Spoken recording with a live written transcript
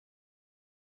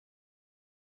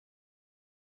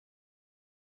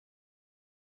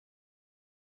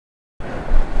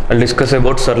I'll discuss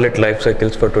about servlet life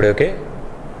cycles for today. Okay,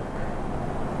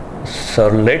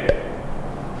 servlet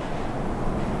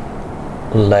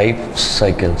life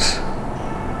cycles.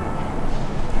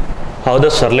 How the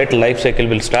servlet life cycle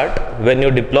will start when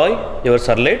you deploy your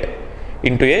servlet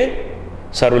into a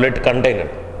servlet container.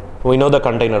 We know the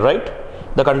container, right?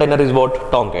 The container is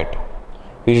what? Tomcat.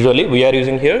 Usually we are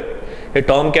using here a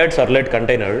Tomcat servlet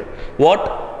container.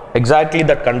 What exactly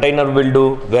that container will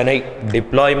do when I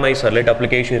deploy my servlet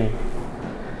application?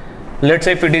 Let's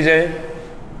say if it is a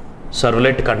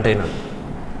servlet container,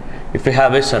 if we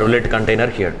have a servlet container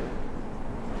here,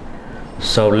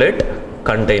 servlet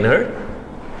container,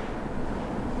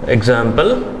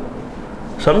 example,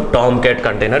 some Tomcat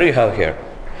container you have here.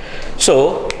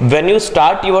 So when you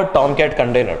start your Tomcat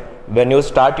container,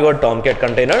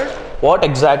 what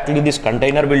exactly this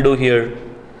container will do here?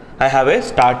 I have a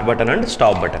start button and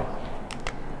stop button.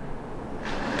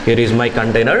 Here is my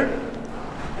container.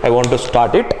 I want to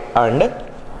start it and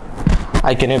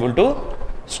I can able to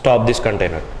stop this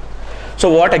container.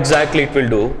 So what exactly it will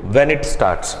do when it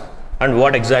starts and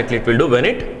what exactly it will do when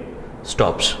it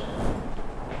stops?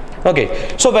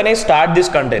 Okay, so when I start this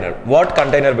container, what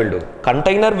container will do?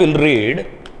 Container will read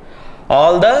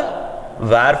all the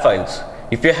var files.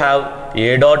 If you have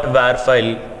a.var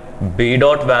file,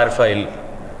 b.var file,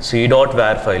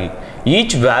 c.var file,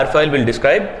 each var file will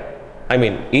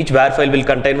each var file will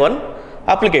contain one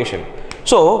application.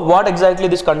 So what exactly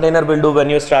this container will do when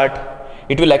you start?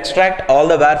 It will extract all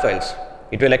the var files.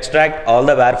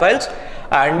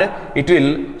 And it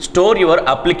will store your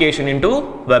application into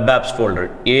web apps folder.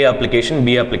 A application,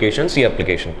 B application, C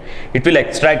application. It will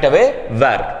extract away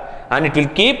var and it will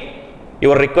keep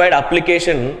your required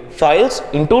application files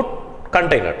into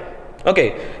container.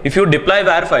 Okay, if you deploy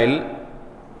var file,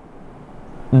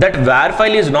 that var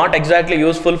file is not exactly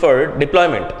useful for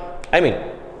deployment.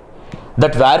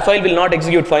 That var file will not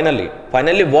execute finally.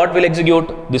 Finally, what will execute?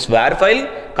 This var file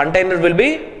container will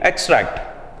be extract.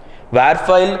 Var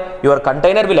file your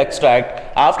container will extract.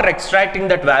 After extracting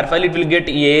that var file, it will get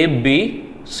A,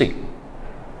 B, C.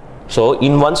 So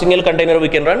in one single container we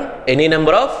can run any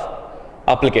number of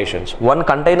applications. One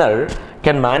container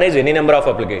can manage any number of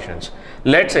applications.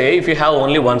 Let's say if you have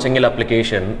only one single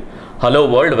application,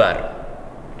 hello world var.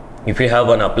 If you have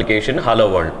one application,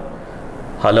 hello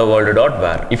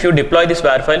world.var. If you deploy this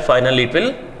var file, finally it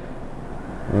will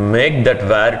make that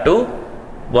var to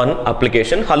one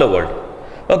application, hello world.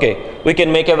 Okay, we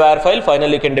can make a var file,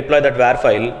 finally you can deploy that var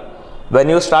file. When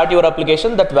you start your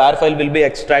application, that var file will be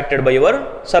extracted by your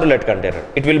servlet container.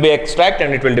 It will be extracted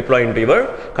and it will deploy into your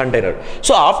container.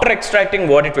 So after extracting,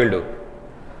 what it will do?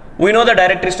 We know the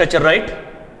directory structure, right?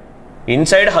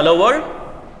 Inside hello world,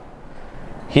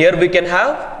 here we can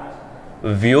have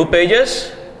view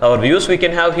pages, our views we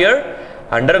can have here.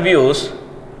 Under views,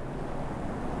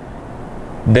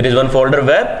 there is one folder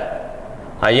web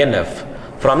inf.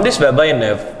 From this web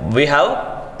inf, we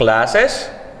have classes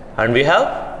and we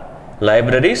have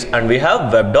libraries and we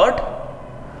have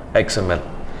web.xml.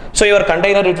 So your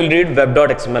container, it will read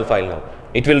web.xml file now.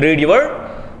 It will read your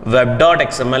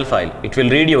web.xml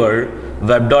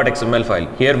file.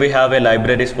 Here we have a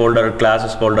libraries folder,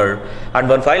 classes folder and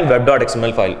one file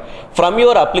web.xml file. From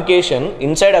your application,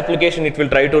 inside application it will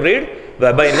try to read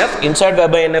web.inf. Inside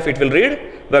web.inf it will read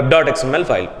web.xml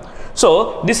file.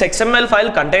 So this XML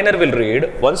file container will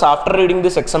read. Once after reading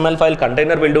this XML file,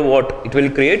 container will do what? It will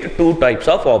create two types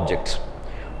of objects.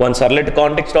 One servlet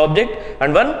context object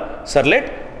and one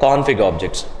servlet config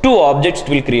objects. Two objects it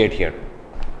will create here.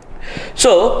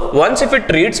 So once if it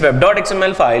reads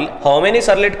web.xml file, how many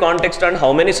servlet context and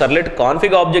how many servlet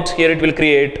config objects here it will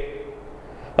create?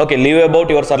 Okay, leave about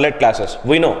your servlet classes.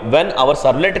 We know when our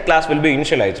servlet class will be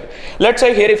initialized. Let's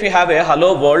say here if you have a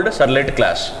hello world servlet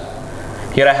class.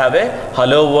 Here I have a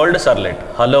hello world servlet,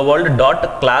 hello world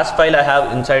dot class file I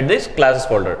have inside this classes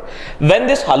folder. When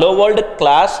this hello world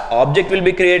class object will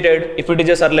be created, if it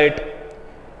is a servlet,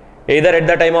 either at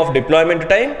the time of deployment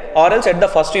time or else at the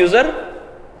first user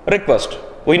request.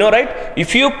 We know, right?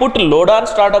 If you put load on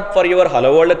startup for your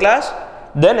hello world class,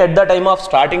 then at the time of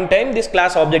starting time, this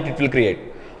class object it will create.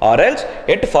 Or else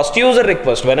at first user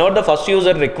request, whenever the first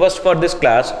user request for this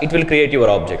class, it will create your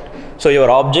object. So your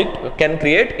object can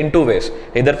create in two ways,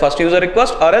 either first user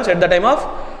request or else at the time of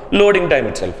loading time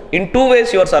itself. In two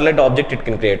ways your servlet object it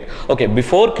can create. Okay,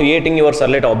 before creating your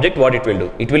servlet object, what it will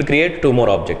do? It will create two more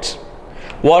objects.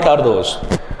 What are those?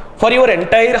 For your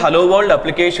entire hello world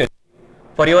application,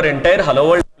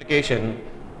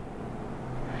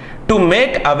 to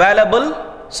make available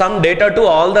some data to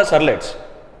all the servlets,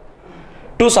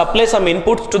 to supply some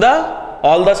inputs to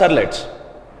all the servlets.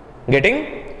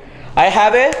 Getting? I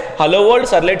have a hello world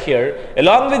servlet here.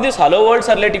 Along with this hello world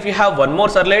servlet, if you have one more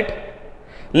servlet,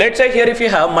 let's say here if you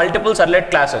have multiple servlet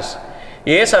classes,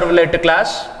 A servlet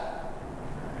class,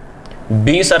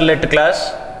 B servlet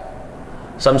class,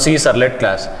 some C servlet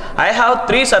class. I have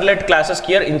 3 servlet classes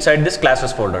here inside this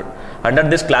classes folder. Under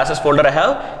this classes folder, I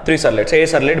have 3 servlets, A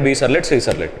servlet, B servlet, C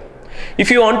servlet.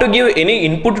 If you want to give any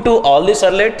input to all the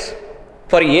servlets,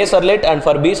 for A servlet and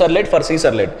for B servlet, for C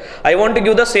servlet, I want to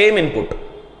give the same input.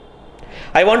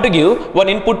 I want to give one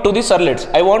input to the servlets.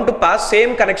 I want to pass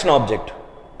same connection object.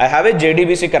 I have a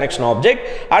JDBC connection object,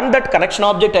 and that connection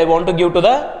object I want to give to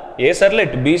the A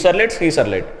servlet, B servlet, C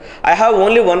servlet. I have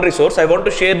only one resource. I want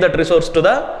to share that resource to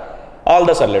all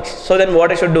the servlets. So then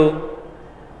what I should do?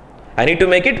 I need to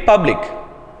make it public,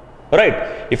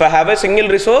 right? If I have a single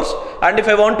resource and if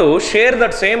I want to share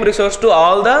that same resource to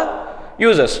all the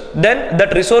users, then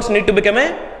that resource need to become a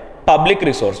public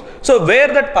resource. So where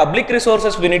that public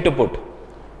resources we need to put?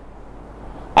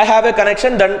 I have a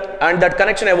connection then, and that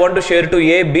connection I want to share to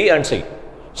A, B and C.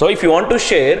 So if you want to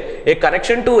share a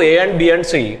connection to A and B and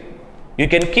C, you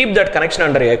can keep that connection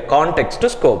under a context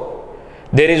scope.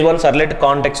 There is one servlet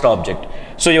context object.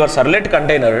 So your servlet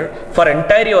container, for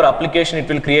entire your application, it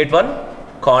will create one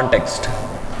context.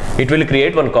 It will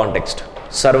create one context,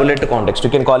 servlet context. You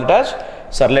can call it as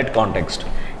servlet context.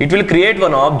 It will create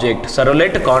one object,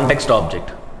 servlet context object.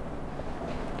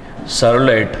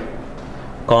 Servlet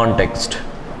context.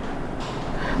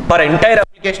 For entire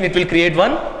application, it will create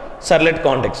one servlet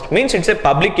context. Means it's a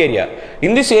public area.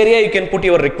 In this area, you can put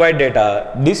your required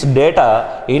data. This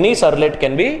data, any servlet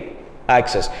can be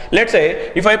accessed. Let's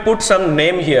say if I put some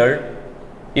name here,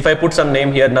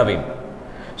 Naveen.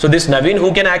 So this Naveen,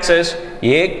 who can access?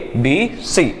 A, B,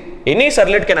 C. Any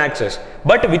servlet can access,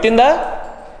 but within the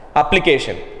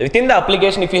application. Within the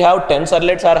application, if you have 10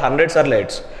 servlets or 100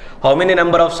 servlets, how many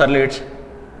number of servlets?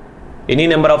 Any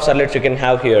number of servlets you can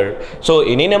have here. So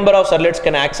any number of servlets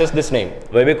can access this name.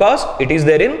 Why? Because it is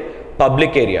there in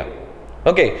public area.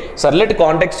 Okay, servlet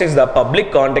context is the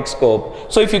public context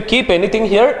scope. So if you keep anything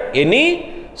here,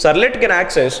 any servlet can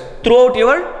access throughout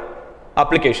your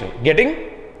application.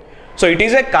 Getting? So it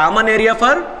is a common area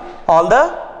for all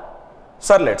the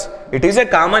servlets. It is a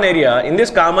common area. In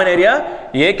this common area,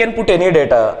 A can put any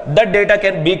data. That data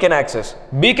can B can access.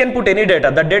 B can put any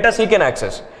data. That data C can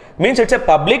access. Means it's a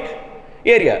public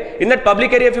area. In that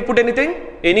public area, if you put anything,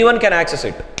 anyone can access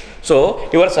it. So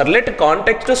your servlet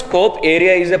context scope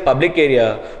area is a public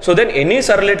area. So then any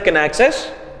servlet can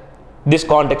access this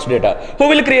context data. Who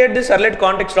will create this servlet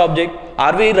context object?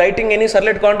 Are we writing any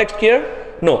servlet context here?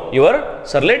 No, your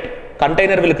servlet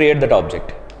container will create that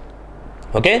object.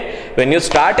 Okay, when you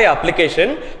start a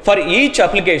application, for each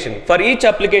application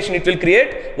it will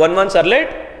create one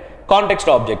servlet context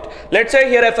object. Let's say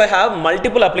here if I have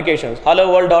multiple applications,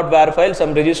 hello world.var file,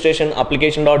 some registration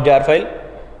application.jar file,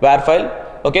 var file,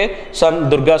 okay, some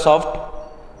Durga soft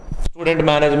student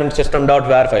management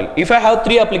system.var file. If I have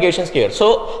 3 applications here,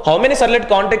 so how many servlet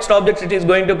context objects it is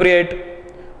going to create?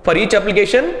 For each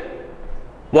application,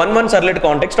 one servlet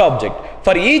context object.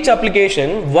 For each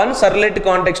application, one servlet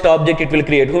context object it will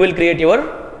create. Who will create your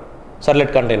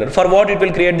servlet container? For what it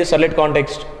will create the servlet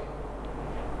context?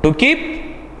 To keep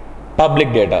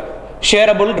public data.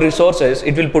 Shareable resources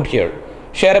it will put here.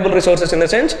 Shareable resources in the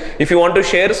sense, if you want to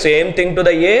share same thing to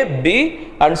the A,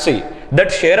 B and C, that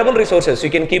shareable resources you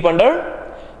can keep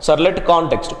under servlet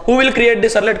context. Who will create the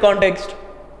servlet context?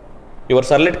 Your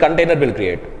servlet container will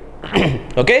create.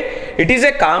 Okay, it is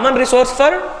a common resource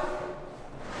for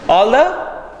all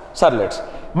the servlets.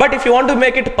 But if you want to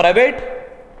make it private,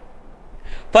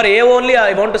 for A only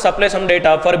I want to supply some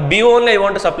data, for B only I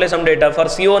want to supply some data, for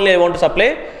C only I want to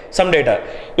supply some data.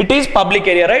 It is public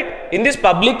area, right? In this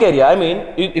public area, I mean,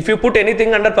 if you put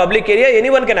anything under public area,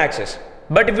 anyone can access.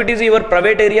 But if it is your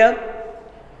private area,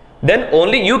 then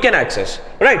only you can access,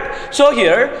 right? So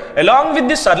here, along with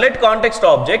this servlet context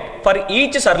object, for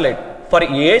each servlet, for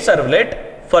A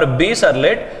servlet, for B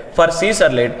servlet, for C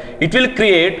servlet, it will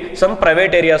create some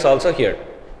private areas also here.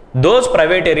 Those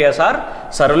private areas are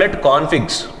servlet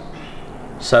configs.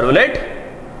 Servlet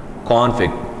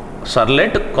config.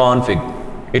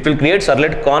 It will create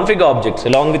servlet config objects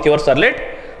along with your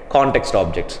servlet context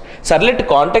objects. Servlet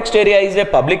context area is a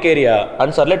public area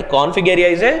and servlet config area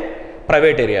is a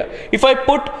private area. If I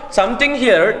put something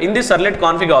here in this servlet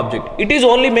config object, it is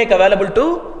only make available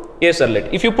to A servlet.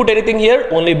 If you put anything here,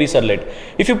 only B servlet.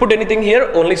 If you put anything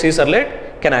here, only C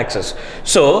servlet can access.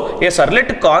 So a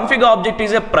servlet config object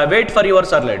is a private for your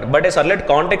servlet, but a servlet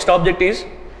context object is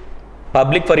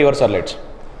public for your servlets.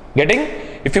 Getting?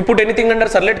 If you put anything under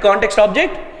servlet context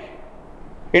object,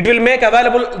 it will make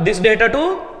available this data to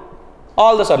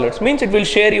All the servlets means it will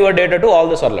share your data to all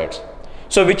the servlets.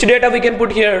 So which data we can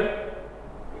put here?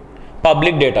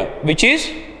 Public data, which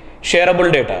is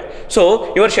shareable data.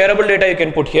 So your shareable data you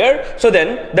can put here. So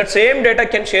then that same data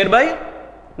can share by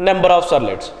number of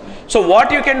servlets. So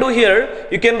what you can do here,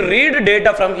 you can read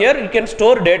data from here, you can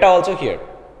store data also here.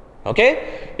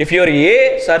 Okay, if your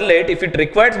A servlet, if it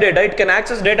requires data, it can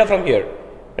access data from here.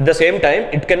 At the same time,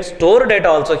 it can store data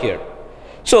also here.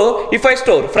 So if I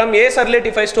store from A servlet,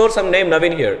 if I store some name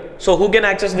Naveen here, so who can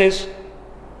access this?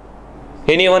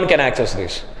 Anyone can access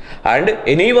this, and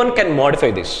anyone can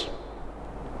modify this.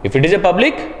 If it is a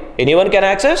public, anyone can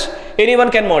access, anyone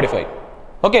can modify.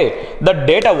 Okay, the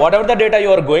data, whatever the data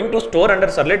you are going to store under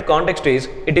servlet context is,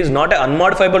 it is not a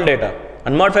unmodifiable data.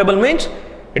 Unmodifiable means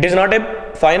it is not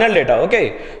a final data.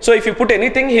 Okay, so if you put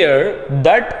anything here,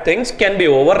 that things can be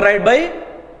override by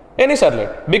any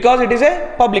servlet because it is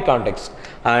a public context.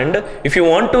 And if you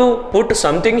want to put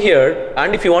something here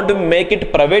and if you want to make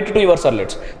it private to your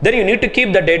servlets, then you need to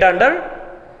keep the data under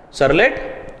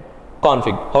servlet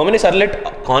config. How many servlet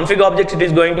config objects it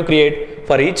is going to create?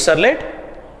 For each servlet,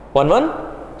 one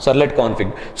servlet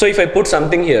config. So if I put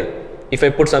something here, if I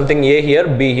put something A here,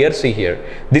 B here, C here,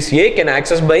 this A can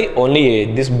access by only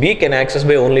A, this B can access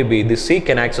by only B, this C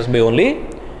can access by only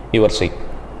your C.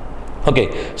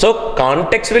 Okay, so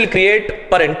context will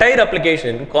create per entire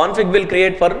application, config will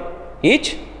create for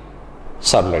each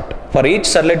servlet. For each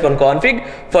servlet one config,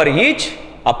 for each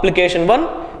application one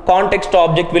context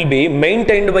object will be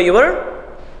maintained by your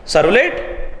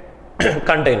servlet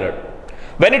container.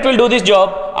 When it will do this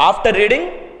job? After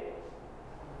reading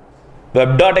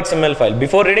web.xml file.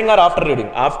 Before reading or after reading?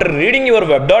 After reading your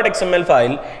web.xml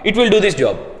file, it will do this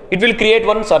job. It will create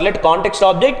one servlet context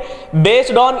object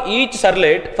based on each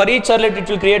servlet. For each servlet, it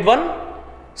will create one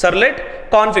servlet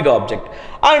config object.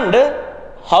 And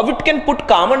how it can put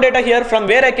common data here? From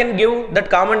where I can give that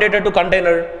common data to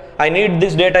container? I need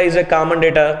this data is a common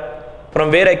data.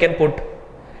 From where I can put?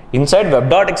 Inside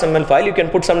web.xml file, you can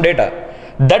put some data.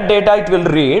 That data it will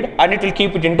read and it will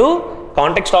keep it into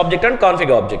context object and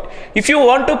config object. If you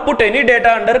want to put any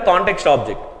data under context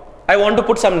object, I want to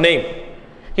put some name.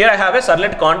 Here I have a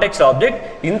servlet context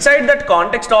object. Inside that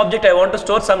context object, I want to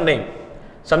store some name.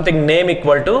 Something name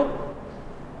equal to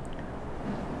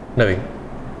Naveen.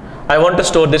 I want to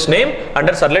store this name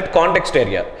under servlet context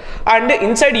area. And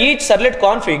inside each servlet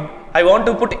config, I want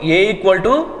to put A equal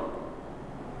to,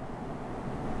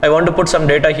 I want to put some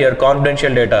data here,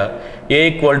 confidential data. A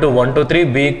equal to 1 to 3,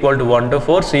 B equal to 1 to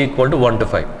 4, C equal to 1 to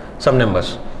 5. Some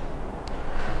numbers.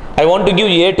 I want to give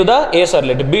A to the A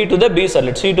servlet, B to the B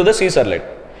servlet, C to the C servlet.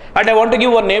 And I want to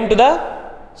give one name to the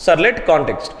servlet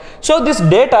context. So this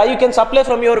data you can supply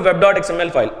from your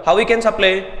web.xml file. How we can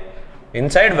supply?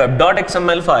 Inside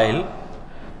web.xml file,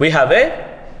 we have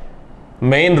a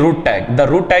main root tag. The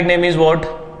root tag name is what?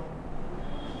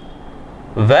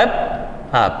 Web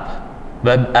app.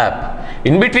 Web app.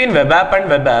 In between web app and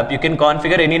web app, you can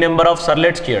configure any number of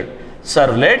servlets here.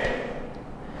 Servlet,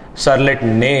 servlet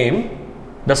name.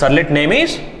 The servlet name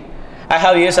is, I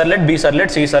have A servlet, B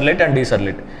servlet, C servlet and D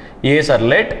servlet. A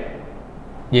servlet,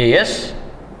 AS,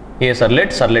 A servlet,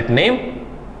 servlet name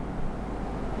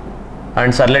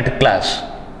and servlet class.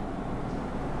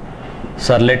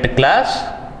 Servlet class,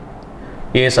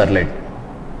 A servlet.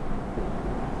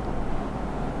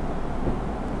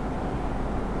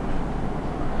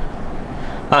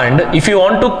 And if you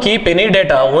want to keep any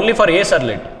data only for A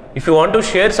servlet, if you want to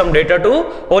share some data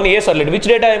to only A servlet, which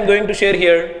data I am going to share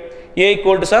here? A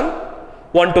equal to some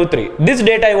 1, 2, 3. This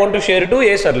data I want to share to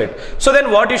A servlet. So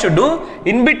then what you should do?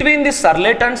 In between this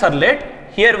servlet and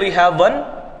servlet, here we have one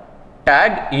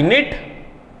tag init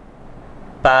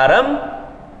param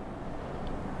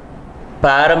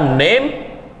name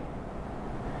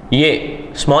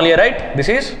A. Small a, right? This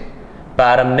is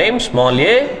param name small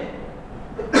a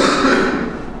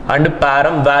and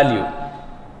param value.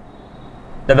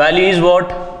 The value is what?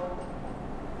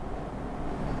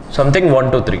 Something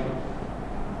 1, 2, 3.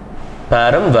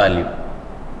 Param value.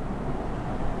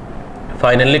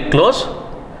 Finally close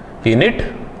init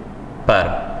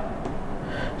param.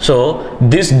 So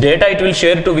this data it will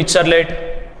share to which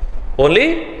servlet?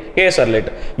 Only A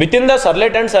servlet. Within the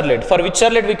servlet and servlet, for which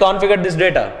servlet we configured this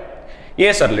data?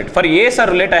 A servlet. For A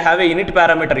servlet, I have a init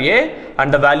parameter A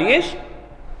and the value is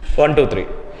 1, 2, 3.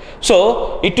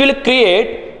 So it will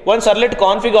create one servlet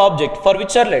config object for which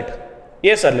servlet?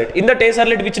 A servlet. In that A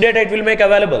servlet, which data it will make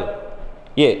available?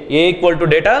 A equal to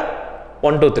data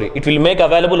 1, 2, 3. It will make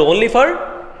available only for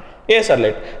A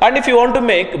servlet. And if you want to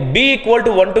make B equal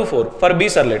to 1, 2, 4 for B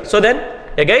servlet, so then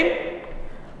again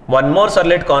one more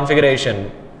servlet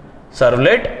configuration.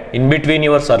 Servlet in between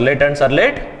your servlet and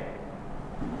servlet,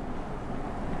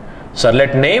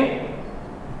 servlet name,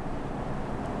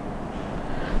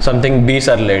 something B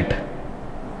servlet,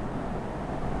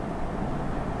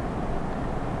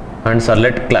 and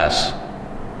servlet class.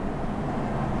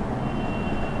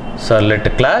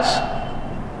 Servlet class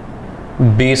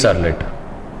B servlet.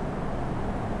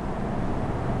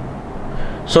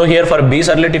 So here for B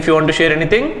servlet, if you want to share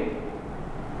anything,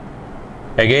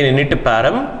 again init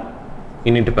param,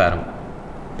 init param.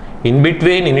 In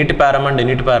between init param and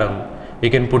init param, you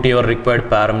can put your required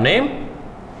param name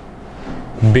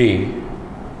B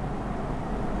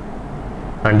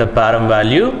and the param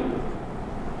value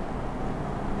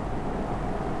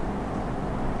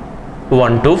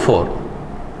 1 to 4.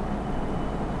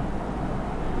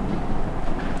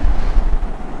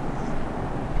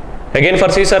 Again for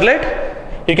C servlet,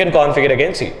 you can configure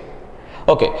again C.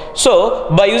 Okay, so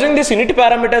by using this init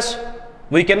parameters,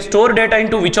 we can store data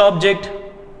into which object?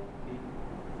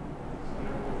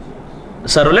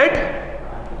 Servlet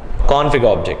config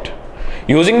object.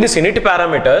 Using this init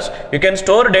parameters, you can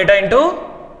store data into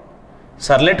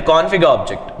servlet config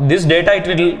object. This data it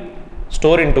will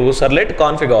store into servlet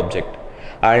config object,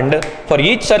 and for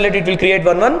each servlet it will create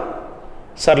one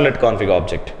servlet config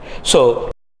object.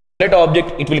 So servlet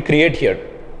object it will create here.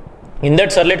 In that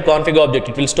servlet config object,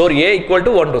 it will store A equal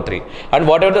to 1 to 3, and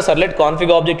whatever the servlet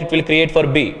config object it will create for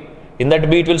B, in that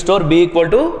B it will store B equal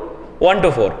to 1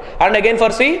 to 4, and again for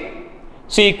C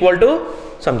equal to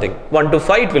something 1 to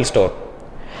 5 it will store.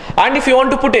 And if you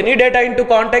want to put any data into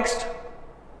context,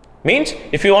 means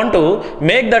if you want to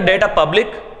make the data public,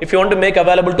 if you want to make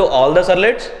available to all the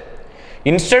servlets,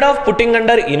 instead of putting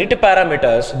under init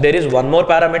parameters, there is one more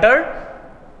parameter,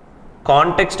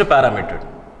 context parameter.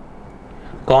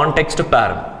 Context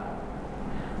param.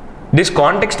 This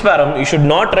context param you should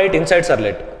not write inside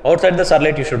servlet. Outside the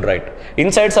servlet you should write.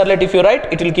 Inside servlet if you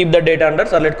write, it will keep the data under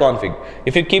servlet config.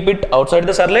 If you keep it outside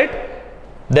the servlet,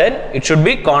 then it should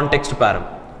be context param.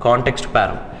 Context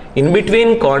param. In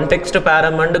between context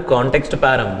param and context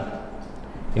param,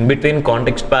 in between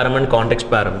context param and context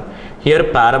param, here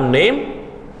param name,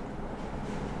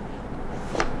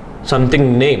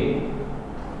 something name,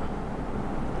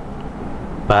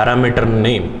 parameter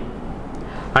name,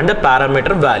 and the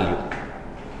parameter value,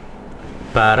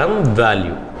 param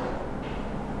value.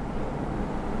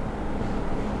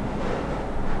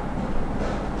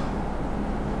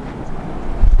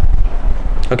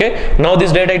 Okay, now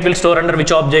this data it will store under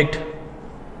which object?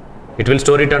 It will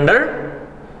store it under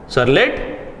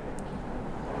servlet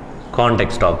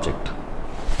context object.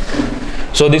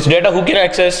 So this data who can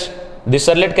access? This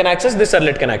servlet can access, this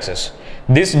servlet can access.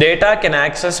 This data can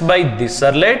access by this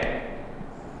servlet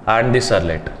and this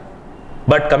servlet,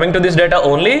 but coming to this data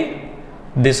only,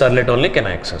 this servlet only can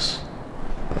access.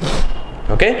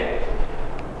 Okay,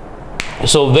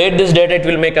 so where this data it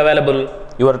will make available?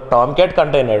 Your Tomcat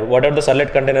container, whatever the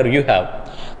servlet container you have,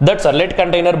 that servlet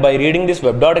container, by reading this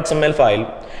web.xml file,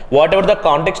 whatever the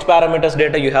context parameters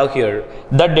data you have here,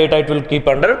 that data it will keep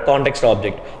under context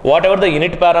object. Whatever the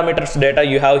init parameters data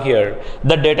you have here,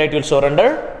 that data it will store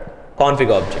under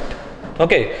config object.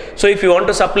 Okay, so if you want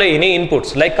to supply any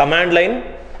inputs like command line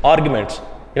arguments,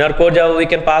 in our CoreJava we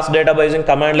can pass data by using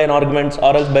command line arguments,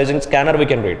 or else by using scanner we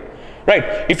can read.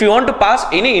 Right, if you want to pass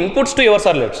any inputs to your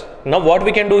servlets, now what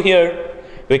we can do here?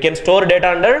 We can store data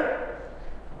under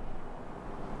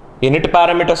init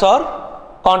parameters or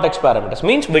context parameters.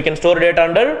 Means we can store data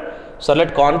under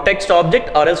servlet context object,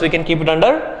 or else we can keep it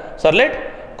under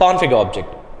servlet config object.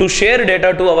 To share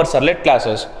data to our servlet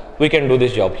classes, we can do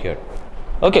this job here.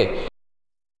 Okay,